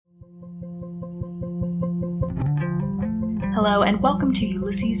Hello and welcome to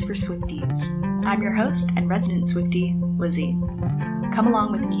Ulysses for Swifties. I'm your host and resident Swiftie, Lizzie. Come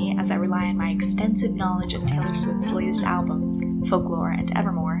along with me as I rely on my extensive knowledge of Taylor Swift's latest albums, Folklore and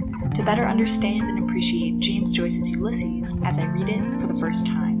Evermore, to better understand and appreciate James Joyce's Ulysses as I read it for the first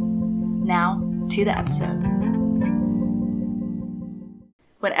time. Now, to the episode.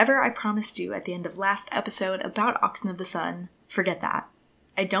 Whatever I promised you at the end of last episode about Oxen of the Sun, forget that.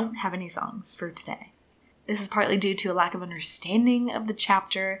 I don't have any songs for today. This is partly due to a lack of understanding of the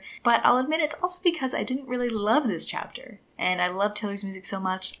chapter, but I'll admit it's also because I didn't really love this chapter, and I love Taylor's music so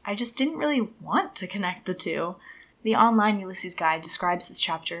much, I just didn't really want to connect the two. The online Ulysses guide describes this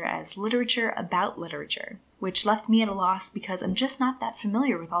chapter as literature about literature, which left me at a loss because I'm just not that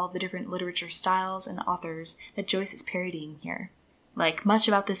familiar with all of the different literature styles and authors that Joyce is parodying here. Like much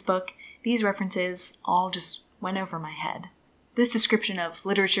about this book, these references all just went over my head. This description of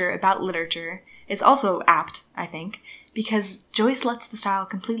literature about literature is also apt, I think, because Joyce lets the style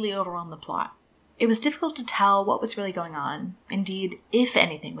completely overwhelm the plot. It was difficult to tell what was really going on, indeed, if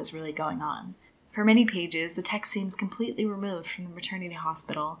anything was really going on. For many pages, the text seems completely removed from the maternity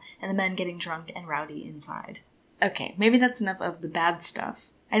hospital and the men getting drunk and rowdy inside. Okay, maybe that's enough of the bad stuff.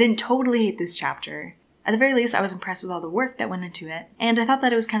 I didn't totally hate this chapter. At the very least, I was impressed with all the work that went into it, and I thought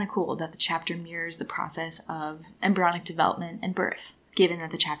that it was kind of cool that the chapter mirrors the process of embryonic development and birth, given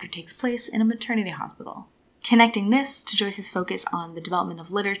that the chapter takes place in a maternity hospital. Connecting this to Joyce's focus on the development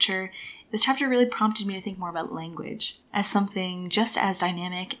of literature, this chapter really prompted me to think more about language as something just as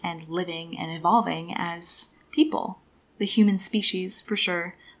dynamic and living and evolving as people. The human species, for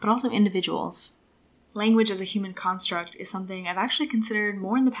sure, but also individuals. Language as a human construct is something I've actually considered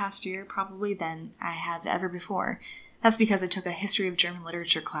more in the past year probably than I have ever before. That's because I took a history of German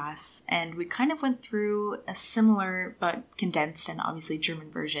literature class, and we kind of went through a similar but condensed and obviously German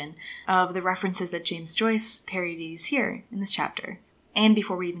version of the references that James Joyce parodies here in this chapter. And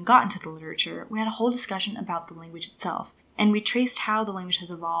before we even got into the literature, we had a whole discussion about the language itself, and we traced how the language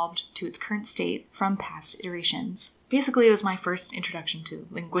has evolved to its current state from past iterations. Basically, it was my first introduction to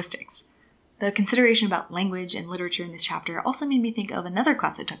linguistics. The consideration about language and literature in this chapter also made me think of another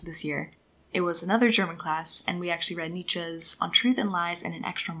class I took this year. It was another German class, and we actually read Nietzsche's On Truth and Lies in an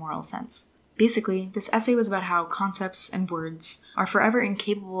Extra-Moral Sense. Basically, this essay was about how concepts and words are forever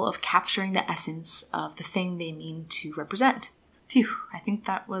incapable of capturing the essence of the thing they mean to represent. Phew, I think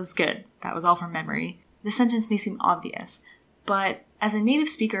that was good. That was all from memory. The sentence may seem obvious, but as a native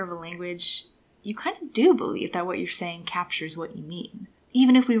speaker of a language, you kind of do believe that what you're saying captures what you mean.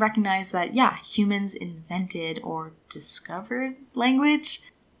 Even if we recognize that, humans invented or discovered language,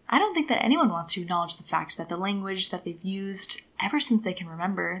 I don't think that anyone wants to acknowledge the fact that the language that they've used ever since they can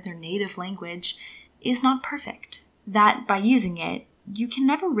remember, their native language, is not perfect. That by using it, you can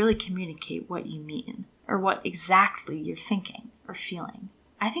never really communicate what you mean, or what exactly you're thinking or feeling.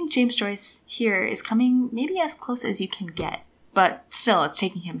 I think James Joyce here is coming maybe as close as you can get, but still it's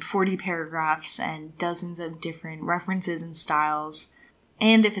taking him 40 paragraphs and dozens of different references and styles.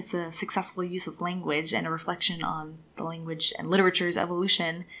 And if it's a successful use of language and a reflection on the language and literature's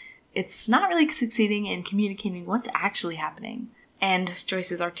evolution, it's not really succeeding in communicating what's actually happening. And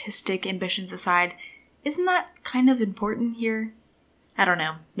Joyce's artistic ambitions aside, isn't that kind of important here? I don't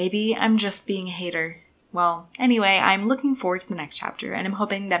know. Maybe I'm just being a hater. Well, anyway, I'm looking forward to the next chapter, and I'm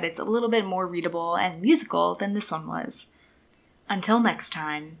hoping that it's a little bit more readable and musical than this one was. Until next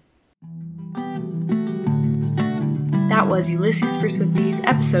time. That was Ulysses for Swifties,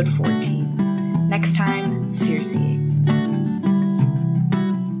 episode 14. Next time, Circe.